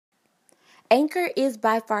Anchor is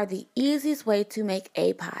by far the easiest way to make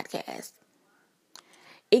a podcast.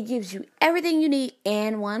 It gives you everything you need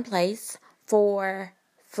in one place for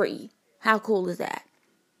free. How cool is that?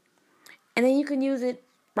 And then you can use it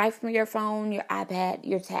right from your phone, your iPad,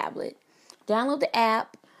 your tablet. Download the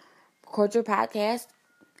app, record your podcast,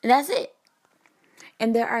 and that's it.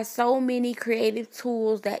 And there are so many creative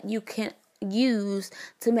tools that you can use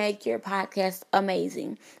to make your podcast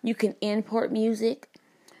amazing. You can import music.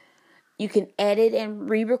 You can edit and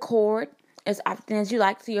re-record as often as you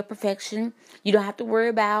like to your perfection. You don't have to worry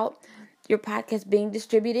about your podcast being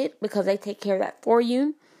distributed because they take care of that for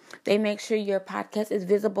you. They make sure your podcast is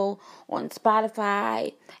visible on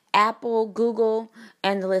Spotify, Apple, Google,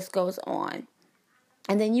 and the list goes on.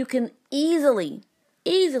 And then you can easily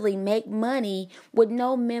make money with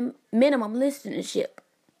no minimum listenership.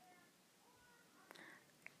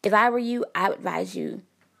 If I were you, I would advise you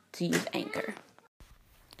to use Anchor.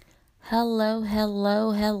 Hello,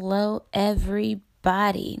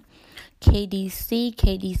 everybody.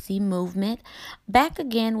 KDC Movement, back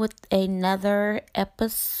again with another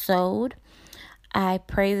episode. I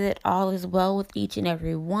pray that all is well with each and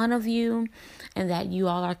every one of you and that you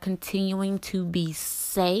all are continuing to be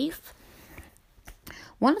safe. I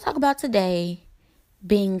want to talk about today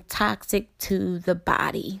being toxic to the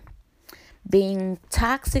body. Being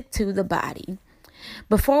toxic to the body.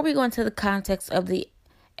 Before we go into the context of the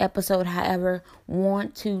episode, however,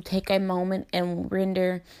 want to take a moment and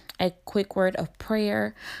render a quick word of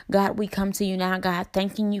prayer. God, we come to you now, God,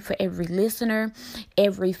 thanking you for every listener,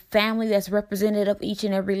 every family that's represented of each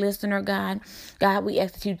and every listener, God. God, we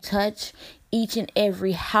ask that you touch each and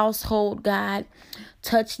every household, God.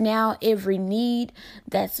 Touch now every need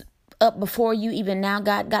that's up before you even now,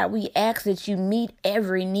 God. God, we ask that you meet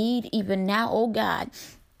every need even now, oh God.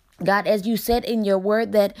 God, as you said in your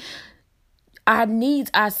word that our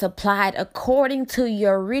needs are supplied according to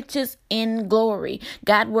your riches in glory.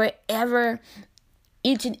 God, wherever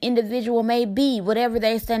each individual may be, whatever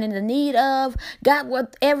they stand in the need of, God,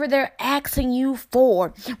 whatever they're asking you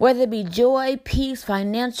for, whether it be joy, peace,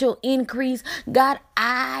 financial increase, God,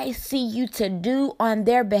 I see you to do on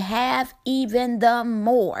their behalf even the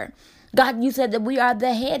more. God, you said that we are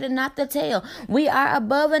the head and not the tail. We are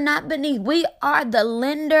above and not beneath. We are the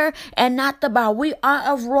lender and not the borrower. We are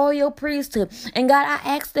of royal priesthood. And God, I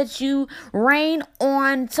ask that you reign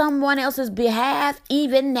on someone else's behalf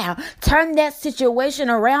even now. Turn that situation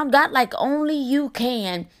around, God, like only you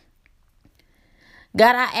can.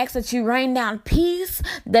 God, I ask that you rain down peace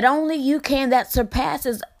that only you can, that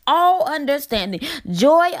surpasses all understanding,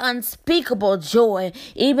 joy, unspeakable joy,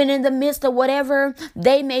 even in the midst of whatever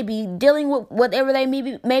they may be dealing with, whatever they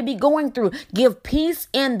may be going through. Give peace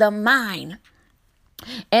in the mind.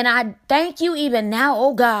 And I thank you even now,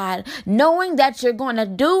 oh God, knowing that you're going to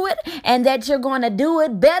do it and that you're going to do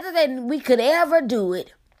it better than we could ever do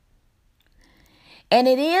it. And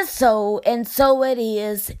it is so, and so it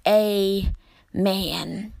is.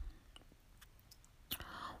 Amen.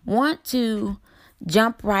 Want to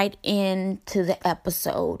jump right into the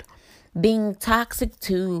episode, being toxic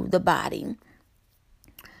to the body.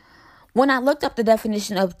 When I looked up the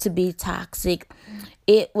definition of to be toxic,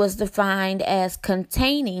 it was defined as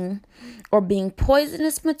containing or being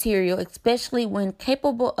poisonous material, especially when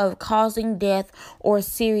capable of causing death or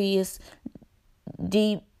serious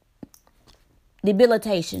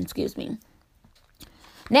debilitation.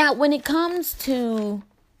 Now, when it comes to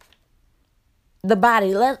the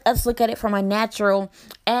body, let's look at it from a natural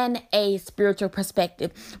and a spiritual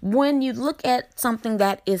perspective. When you look at something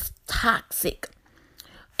that is toxic,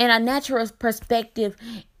 in a natural perspective,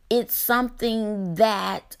 it's something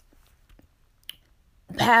that,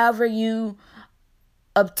 however you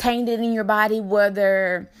obtained it in your body,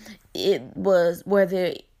 whether it was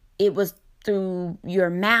through your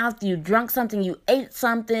mouth, you drank something, you ate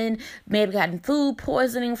something, maybe gotten food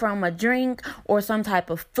poisoning from a drink or some type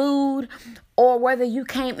of food, or whether you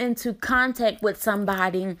came into contact with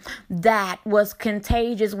somebody that was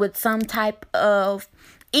contagious with some type of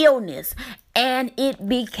illness and it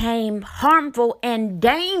became harmful and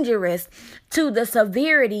dangerous to the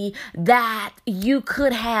severity that you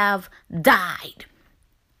could have died.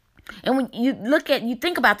 And when you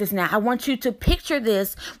think about this now, I want you to picture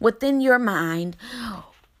this within your mind,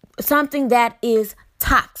 something that is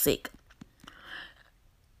toxic.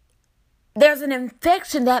 There's an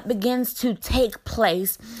infection that begins to take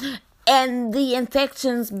place, and the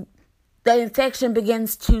infection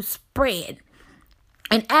begins to spread.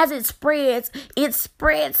 And as it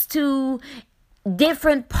spreads to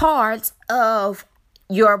different parts of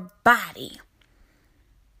your body.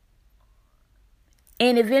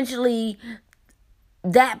 And eventually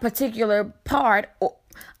that particular part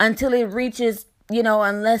until it reaches,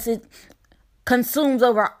 unless it consumes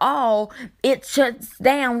overall, it shuts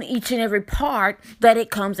down each and every part that it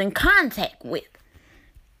comes in contact with.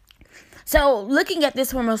 So looking at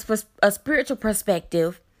this from a spiritual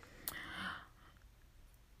perspective,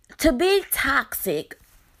 to be toxic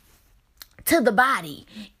to the body,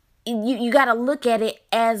 you got to look at it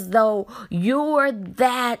as though you're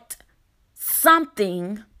that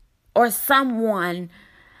something or someone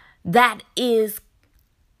that is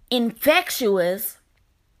infectious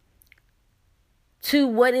to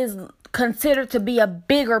what is considered to be a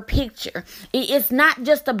bigger picture. It's not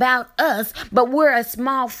just about us, but we're a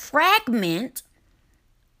small fragment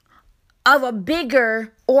of a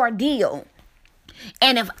bigger ordeal.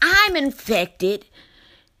 And if I'm infected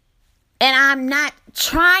and I'm not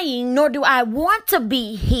trying, nor do I want to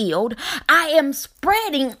be healed, I am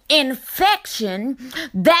spreading infection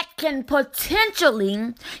that can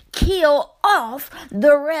potentially kill off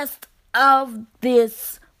the rest of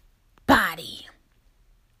this body.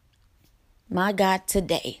 My God,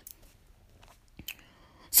 today.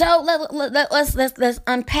 So let's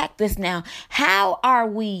unpack this now. How are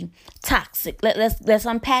we toxic? Let's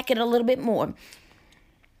unpack it a little bit more.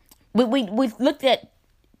 We've looked at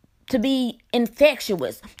to be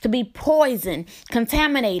infectious, to be poison,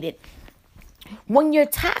 contaminated. When you're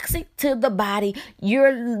toxic to the body,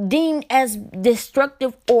 you're deemed as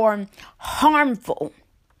destructive or harmful.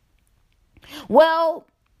 Well,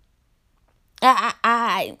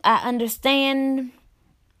 I understand,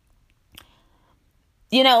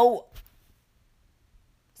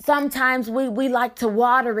 sometimes we like to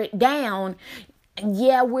water it down.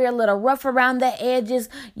 Yeah, we're a little rough around the edges.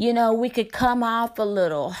 We could come off a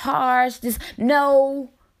little harsh.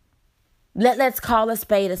 Let's call a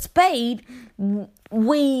spade a spade.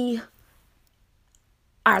 We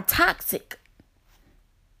are toxic.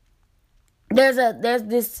 There's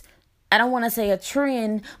this, I don't want to say a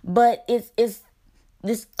trend, but it's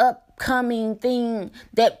this upcoming thing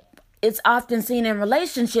that it's often seen in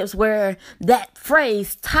relationships where that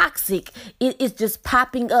phrase toxic is just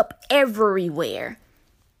popping up everywhere.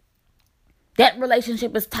 That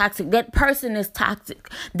relationship is toxic. That person is toxic.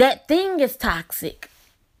 That thing is toxic.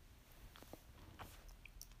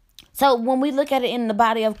 So when we look at it in the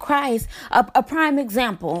body of Christ, a prime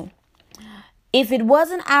example, if it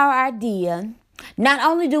wasn't our idea, not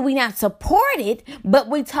only do we not support it, but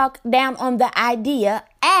we talk down on the idea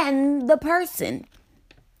and the person.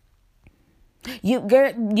 You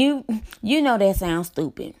know that sounds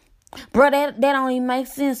stupid, bro. That don't even make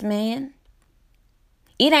sense, man.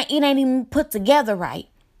 It ain't even put together right.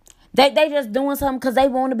 They just doing something because they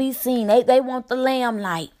want to be seen. They want the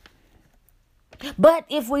lamplight. But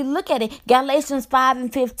if we look at it, Galatians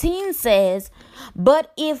 5:15 says,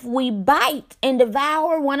 "But if we bite and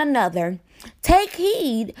devour one another, take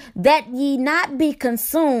heed that ye not be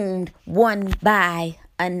consumed one by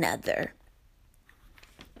another."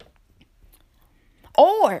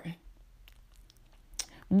 Or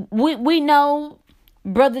we know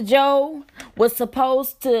Brother Joe was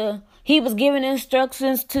he was given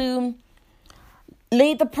instructions to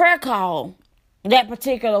lead the prayer call that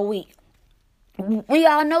particular week. We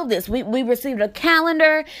all know this. We received a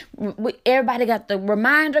calendar. Everybody got the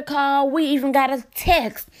reminder call. We even got a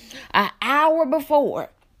text an hour before.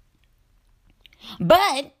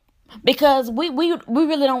 But because we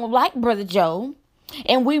really don't like Brother Joe,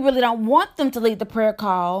 and we really don't want them to lead the prayer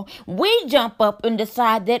call, we jump up and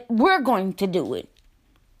decide that we're going to do it.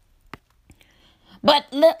 But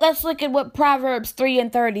let's look at what Proverbs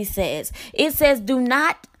 3:30 says. It says, "Do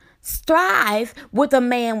not strive with a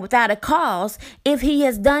man without a cause if he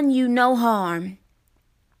has done you no harm."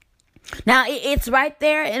 Now, it's right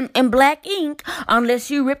there in black ink, unless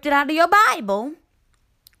you ripped it out of your Bible.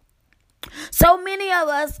 So many of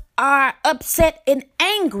us are upset and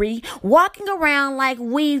angry, walking around like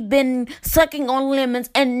we've been sucking on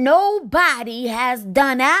lemons, and nobody has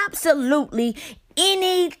done absolutely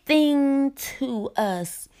anything to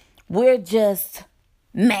us. We're just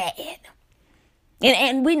mad.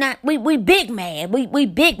 And we big mad. We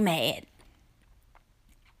big mad.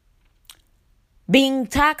 Being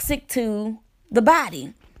toxic to the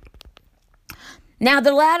body. Now,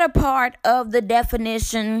 the latter part of the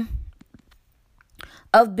definition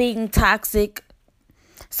of being toxic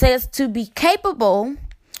says to be capable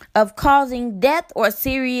of causing death or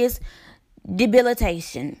serious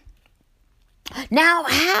debilitation. Now,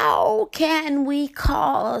 how can we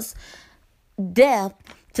cause death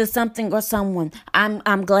to something or someone?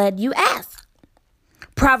 I'm glad you asked.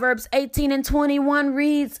 Proverbs 18:21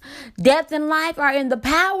 reads, "Death and life are in the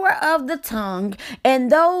power of the tongue,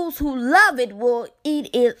 and those who love it will eat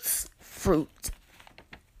its fruit."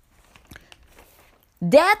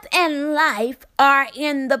 Death and life are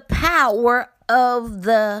in the power of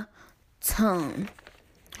the tongue.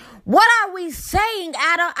 What are we saying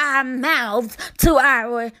out of our mouths to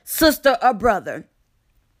our sister or brother?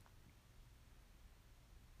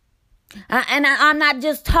 And I'm not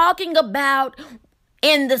just talking about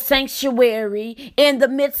in the sanctuary, in the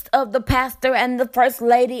midst of the pastor and the first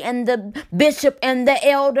lady and the bishop and the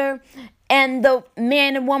elder and the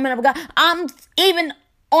man and woman of God. I'm even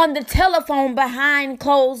on the telephone behind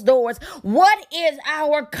closed doors. What is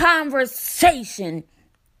our conversation?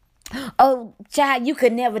 Oh, child, you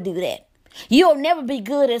could never do that. You'll never be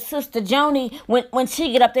good as Sister Joni when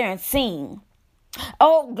she get up there and sing.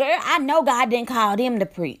 Oh, girl, I know God didn't call them to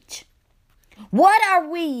preach. What are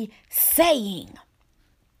we saying?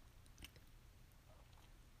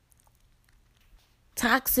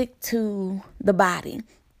 Toxic to the body.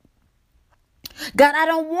 God, I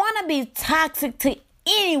don't want to be toxic to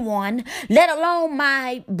anyone, let alone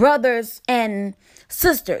my brothers and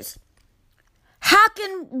sisters. How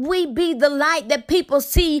can we be the light that people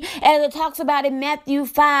see, as it talks about in Matthew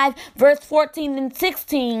 5, verse 14 and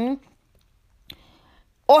 16?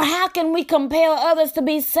 Or how can we compel others to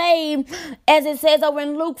be saved, as it says over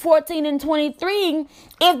in Luke 14 and 23,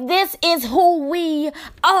 if this is who we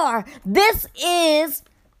are? This is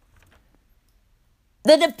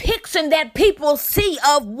the depiction that people see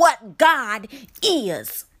of what God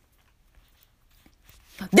is.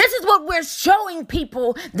 This is what we're showing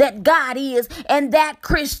people that God is and that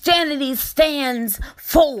Christianity stands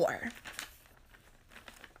for.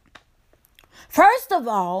 First of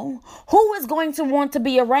all, who is going to want to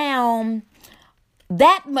be around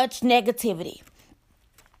that much negativity?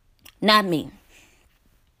 Not me.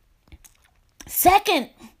 Second,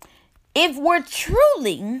 if we're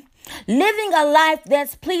truly living a life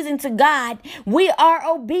that's pleasing to God, we are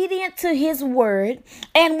obedient to His word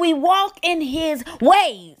and we walk in His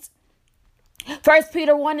ways. 1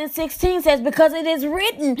 Peter 1 and 16 says, "Because it is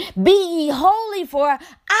written, be ye holy, for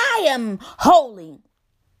I am holy."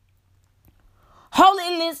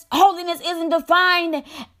 Holiness isn't defined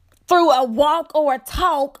through a walk or a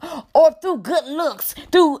talk or through good looks,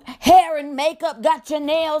 through hair and makeup, got your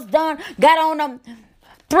nails done, got on a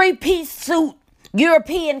 3-piece suit,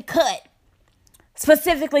 European cut,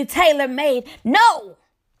 specifically tailor-made. No.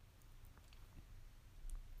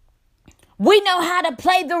 We know how to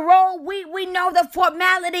play the role. We know the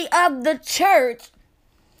formality of the church.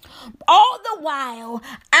 All the while,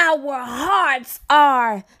 our hearts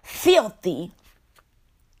are filthy.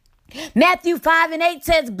 Matthew 5 and 8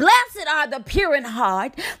 says, "Blessed are the pure in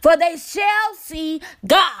heart, for they shall see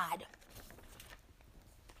God."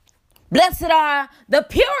 Blessed are the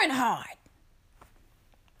pure in heart.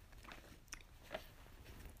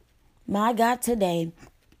 My God, today,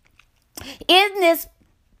 in this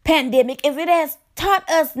pandemic, if it has taught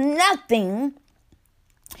us nothing,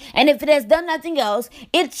 and if it has done nothing else,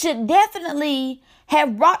 it should definitely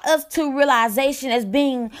have brought us to realization as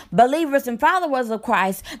being believers and followers of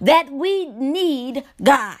Christ that we need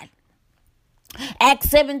God. Acts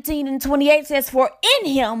 17 and 28 says, "For in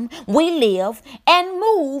Him we live and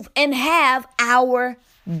move and have our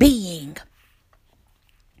being."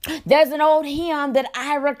 There's an old hymn that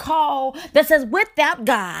I recall that says, "Without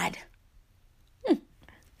God,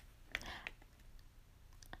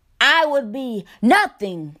 I would be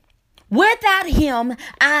nothing. Without Him,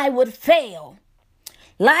 I would fail.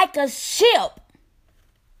 Like a ship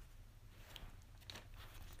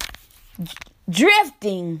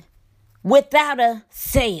drifting without a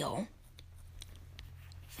sail."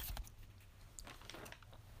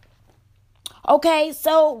 Okay,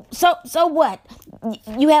 so what?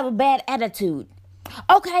 You have a bad attitude.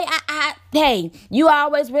 Okay, hey, you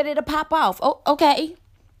always ready to pop off. Oh, okay.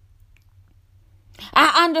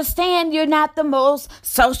 I understand you're not the most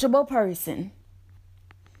sociable person.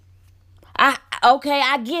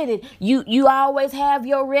 I get it. You always have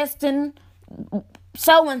your resting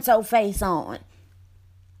so-and-so face on.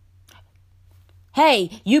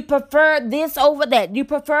 Hey, you prefer this over that. You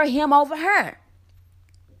prefer him over her.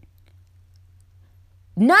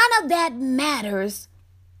 None of that matters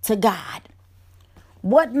to God.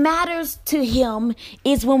 What matters to Him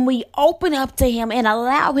is when we open up to Him and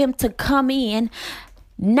allow Him to come in,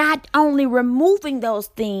 not only removing those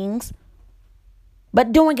things,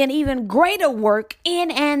 but doing an even greater work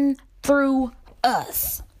in and through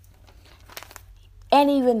us. An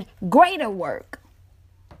even greater work.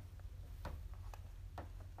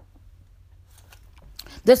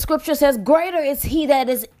 The scripture says, greater is he that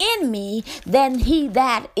is in me than he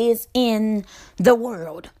that is in the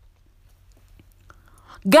world.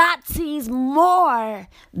 God sees more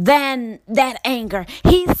than that anger.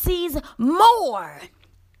 He sees more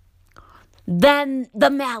than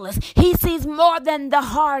the malice. He sees more than the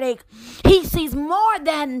heartache. He sees more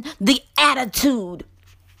than the attitude.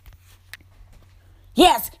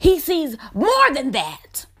 Yes, he sees more than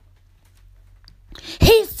that.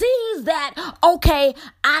 He sees that, okay,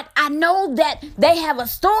 I know that they have a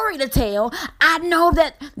story to tell. I know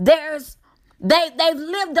that they've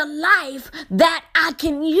lived a life that I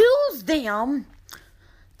can use them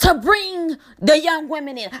to bring the young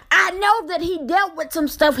women in. I know that he dealt with some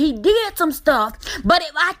stuff. He did some stuff. But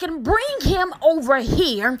if I can bring him over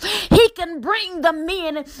here, he can bring the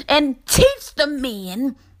men and teach the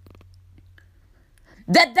men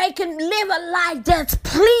that they can live a life that's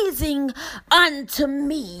pleasing unto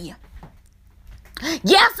me.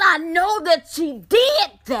 Yes, I know that she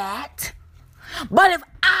did that, but if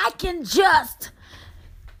I can just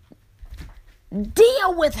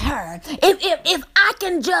deal with her, if I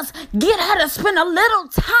can just get her to spend a little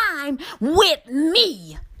time with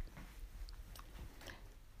me,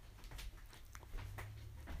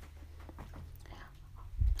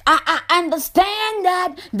 I understand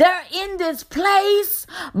that they're in this place,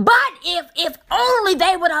 but if only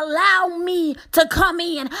they would allow me to come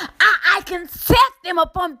in, I can set them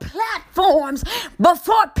up on platforms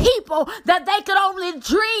before people that they could only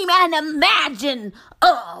dream and imagine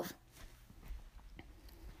of.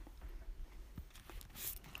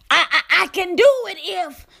 I can do it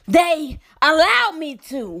if they allow me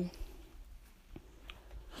to.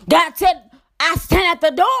 God said, I stand at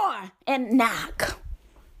the door and knock.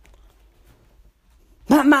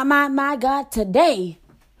 My God, today.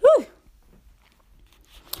 Whew.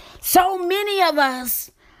 So many of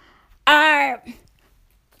us are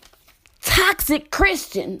toxic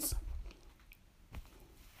Christians.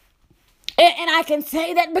 And I can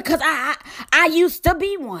say that because I used to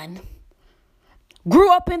be one.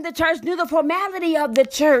 Grew up in the church, knew the formality of the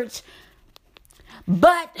church.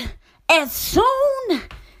 But as soon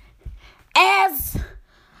as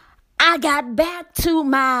I got back to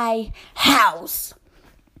my house,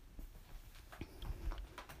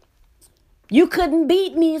 you couldn't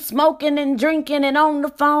beat me smoking and drinking and on the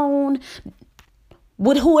phone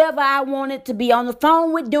with whoever I wanted to be on the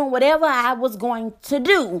phone with, doing whatever I was going to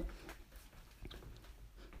do.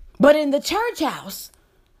 But in the church house,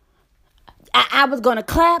 I was going to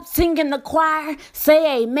clap, sing in the choir,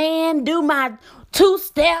 say amen, do my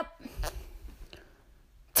two-step,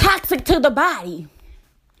 toxic to the body.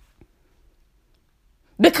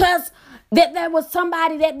 Because that there was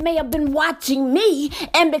somebody that may have been watching me,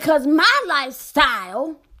 and because my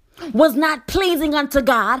lifestyle was not pleasing unto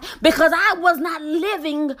God, because I was not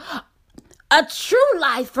living a true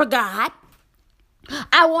life for God,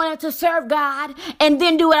 I wanted to serve God and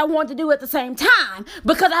then do what I wanted to do at the same time,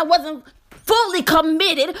 because I wasn't fully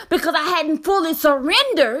committed, because I hadn't fully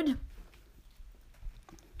surrendered.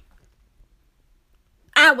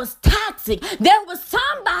 I was toxic. There was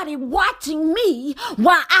somebody watching me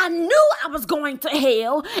while I knew I was going to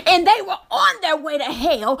hell, and they were on their way to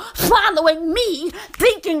hell, following me,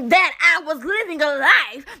 thinking that I was living a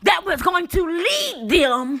life that was going to lead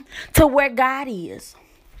them to where God is.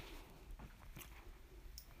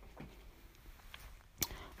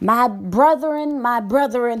 My brethren,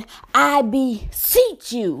 I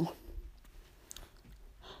beseech you,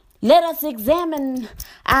 let us examine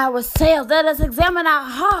ourselves. Let us examine our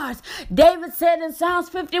hearts. David said in Psalms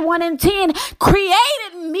 51:10,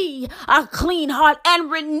 created me a clean heart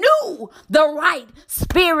and renew the right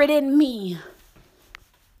spirit in me.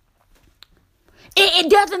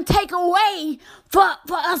 It doesn't take away for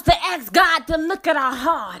us to ask God to look at our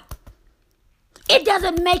heart. It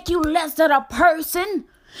doesn't make you less than a person.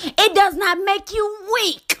 It does not make you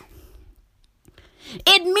weak.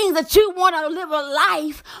 It means that you want to live a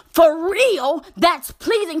life for real that's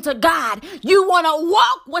pleasing to God. You want to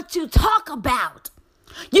walk what you talk about.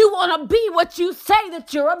 You want to be what you say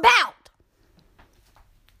that you're about.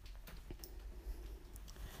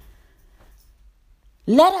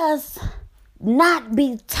 Let us not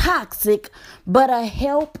be toxic, but a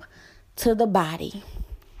help to the body.